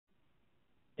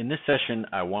In this session,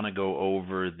 I want to go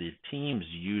over the Teams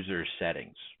user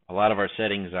settings. A lot of our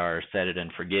settings are set it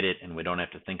and forget it, and we don't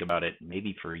have to think about it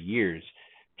maybe for years.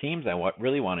 Teams,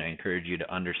 really want to encourage you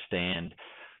to understand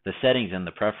the settings and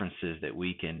the preferences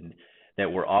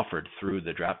that were offered through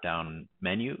the drop-down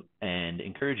menu, and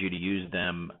encourage you to use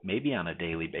them maybe on a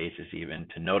daily basis even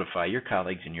to notify your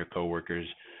colleagues and your coworkers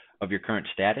of your current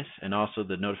status and also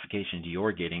the notifications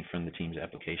you're getting from the Teams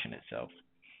application itself.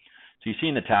 So you see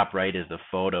in the top right is the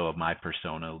photo of my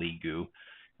persona, Lee Gu.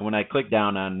 And when I click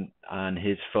down on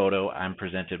his photo, I'm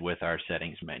presented with our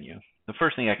settings menu. The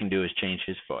first thing I can do is change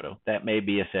his photo. That may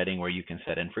be a setting where you can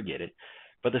set and forget it.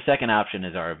 But the second option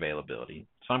is our availability.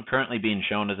 So I'm currently being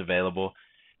shown as available.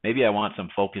 Maybe I want some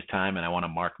focus time and I want to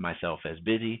mark myself as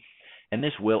busy. And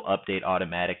this will update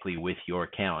automatically with your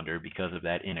calendar because of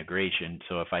that integration.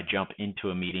 So if I jump into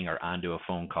a meeting or onto a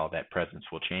phone call, that presence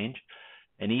will change.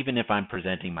 And even if I'm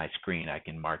presenting my screen, I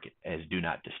can mark it as do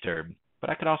not disturb.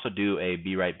 But I could also do a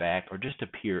be right back or just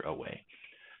appear away.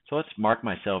 So let's mark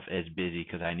myself as busy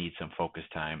because I need some focus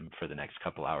time for the next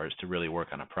couple hours to really work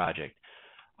on a project.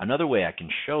 Another way I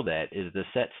can show that is the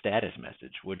set status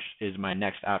message, which is my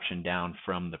next option down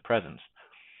from the presence.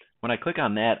 When I click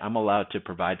on that, I'm allowed to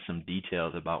provide some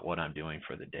details about what I'm doing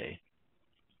for the day.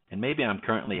 And maybe I'm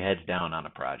currently heads down on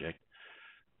a project.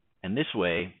 And this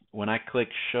way, when I click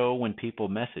show when people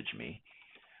message me,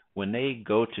 when they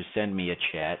go to send me a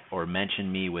chat or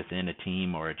mention me within a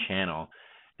team or a channel,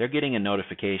 they're getting a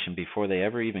notification before they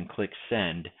ever even click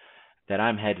send that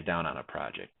I'm heads down on a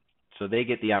project. So they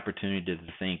get the opportunity to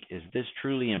think, is this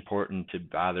truly important to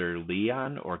bother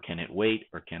Leon, or can it wait,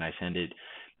 or can I send it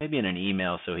maybe in an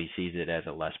email so he sees it as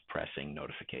a less pressing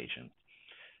notification?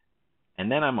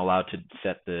 And then I'm allowed to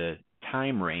set the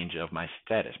time range of my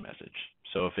status message.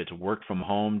 So if it's work from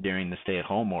home during the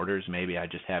stay-at-home orders, maybe I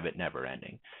just have it never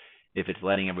ending. If it's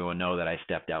letting everyone know that I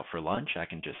stepped out for lunch, I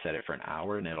can just set it for an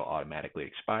hour and it'll automatically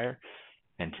expire.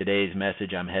 And today's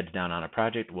message, I'm heads down on a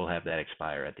project, will have that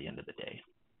expire at the end of the day.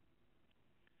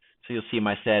 So you'll see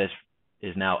my status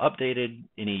is now updated.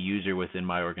 Any user within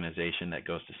my organization that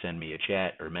goes to send me a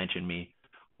chat or mention me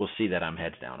will see that I'm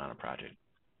heads down on a project.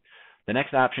 The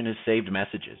next option is saved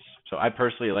messages. So I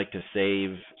personally like to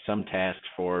save some tasks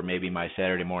for maybe my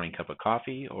Saturday morning cup of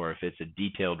coffee, or if it's a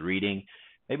detailed reading,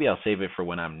 maybe I'll save it for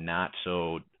when I'm not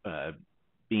so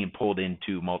being pulled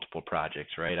into multiple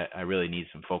projects, right? I really need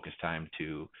some focus time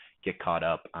to get caught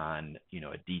up on,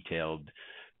 a detailed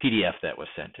PDF that was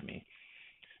sent to me.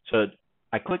 So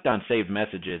I clicked on Saved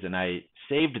Messages, and I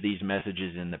saved these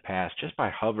messages in the past just by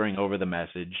hovering over the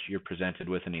message. You're presented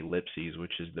with an ellipses,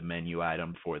 which is the menu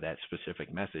item for that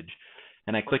specific message.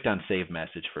 And I clicked on Save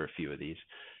Message for a few of these.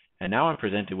 And now I'm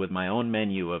presented with my own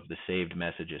menu of the saved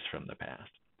messages from the past.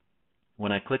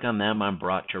 When I click on them, I'm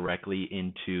brought directly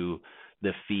into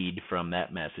the feed from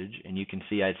that message. And you can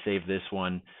see I'd saved this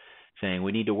one saying,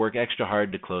 we need to work extra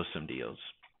hard to close some deals.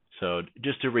 So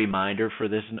just a reminder for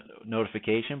this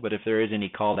notification, but if there is any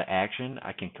call to action,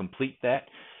 I can complete that.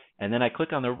 And then I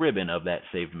click on the ribbon of that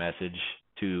saved message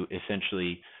to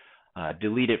essentially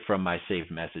delete it from my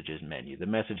saved messages menu. The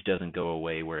message doesn't go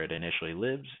away where it initially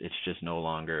lives. It's just no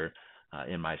longer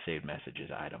in my saved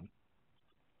messages item.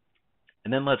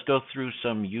 And then let's go through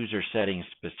some user settings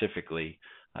specifically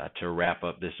to wrap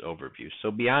up this overview. So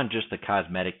beyond just the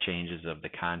cosmetic changes of the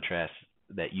contrast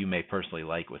that you may personally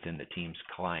like within the Teams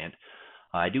client,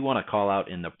 I do want to call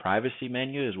out in the privacy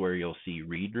menu is where you'll see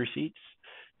read receipts.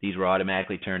 These were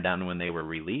automatically turned on when they were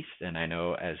released, and I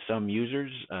know as some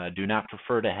users do not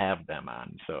prefer to have them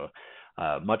on. So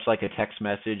much like a text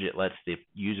message, it lets the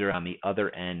user on the other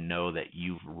end know that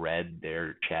you've read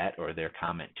their chat or their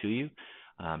comment to you.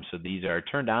 So these are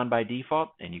turned on by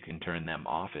default, and you can turn them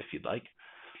off if you'd like.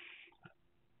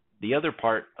 The other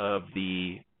part of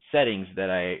the settings that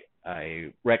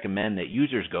I recommend that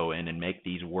users go in and make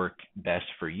these work best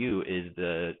for you is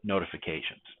the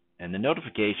notifications. And the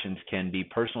notifications can be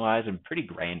personalized and pretty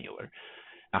granular.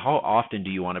 Now, how often do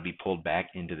you want to be pulled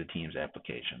back into the Teams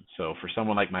application? So for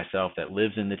someone like myself that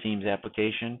lives in the Teams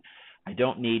application, I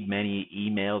don't need many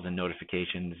emails and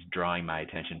notifications drawing my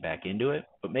attention back into it,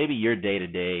 but maybe your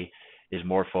day-to-day is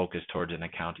more focused towards an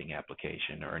accounting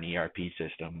application or an ERP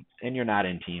system, and you're not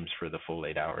in Teams for the full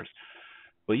 8 hours.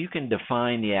 Well, you can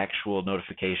define the actual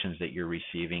notifications that you're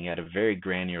receiving at a very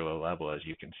granular level, as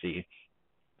you can see.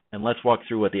 And let's walk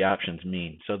through what the options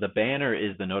mean. So the banner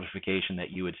is the notification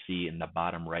that you would see in the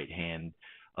bottom right hand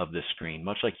of the screen,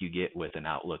 much like you get with an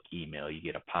Outlook email. You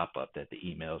get a pop-up that the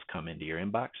emails come into your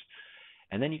inbox.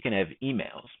 And then you can have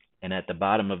emails. And at the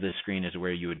bottom of this screen is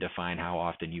where you would define how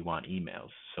often you want emails.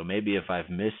 So maybe if I've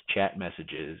missed chat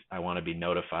messages, I want to be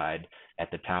notified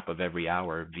at the top of every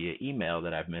hour via email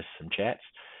that I've missed some chats.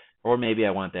 Or maybe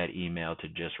I want that email to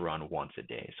just run once a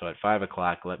day. So at 5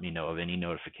 o'clock, let me know of any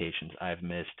notifications I've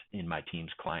missed in my Teams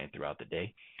client throughout the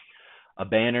day. A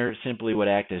banner simply would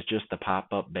act as just the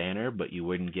pop-up banner, but you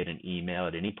wouldn't get an email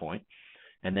at any point.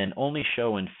 And then only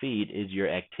show and feed is your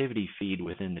activity feed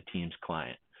within the Teams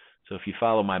client. So if you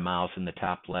follow my mouse, in the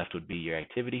top left would be your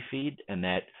activity feed, and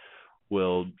that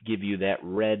will give you that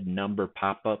red number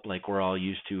pop-up like we're all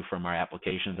used to from our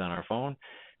applications on our phone.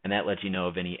 And that lets you know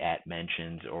of any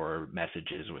 @mentions or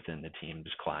messages within the Teams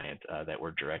client that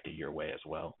were directed your way as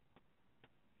well.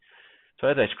 So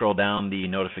as I scroll down the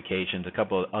notifications, a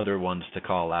couple of other ones to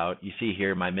call out. You see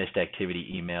here my missed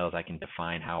activity emails. I can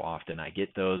define how often I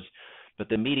get those. But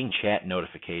the meeting chat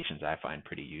notifications I find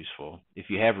pretty useful.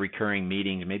 If you have recurring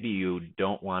meetings, maybe you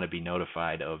don't want to be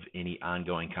notified of any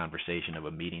ongoing conversation of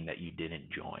a meeting that you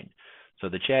didn't join. So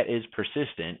the chat is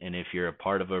persistent, and if you're a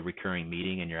part of a recurring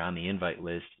meeting and you're on the invite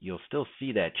list, you'll still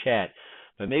see that chat,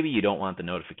 but maybe you don't want the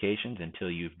notifications until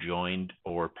you've joined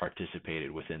or participated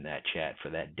within that chat for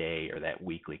that day or that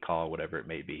weekly call, whatever it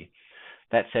may be.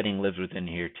 That setting lives within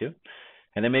here too.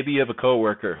 And then maybe you have a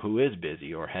coworker who is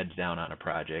busy or heads down on a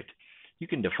project. You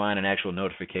can define an actual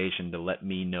notification to let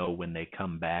me know when they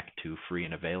come back to free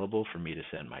and available for me to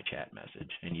send my chat message.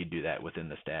 And you do that within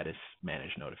the status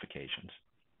manage notifications.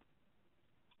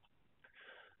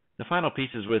 The final piece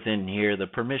is within here, the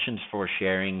permissions for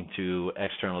sharing to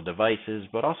external devices,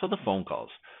 but also the phone calls.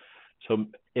 So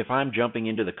if I'm jumping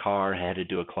into the car, headed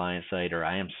to a client site, or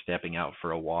I am stepping out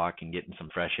for a walk and getting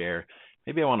some fresh air,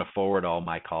 maybe I want to forward all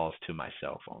my calls to my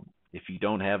cell phone. If you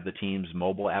don't have the Teams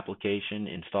mobile application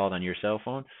installed on your cell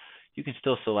phone, you can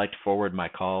still select forward my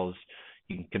calls.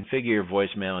 You can configure your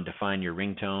voicemail and define your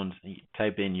ringtones. You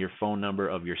type in your phone number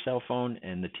of your cell phone,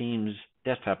 and the Teams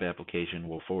desktop application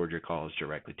will forward your calls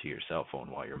directly to your cell phone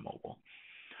while you're mobile.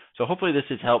 So hopefully this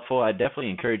is helpful. I definitely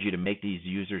encourage you to make these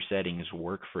user settings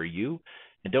work for you.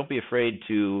 And don't be afraid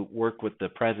to work with the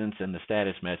presence and the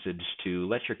status message to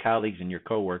let your colleagues and your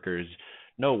coworkers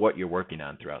know what you're working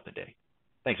on throughout the day.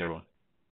 Thanks, everyone.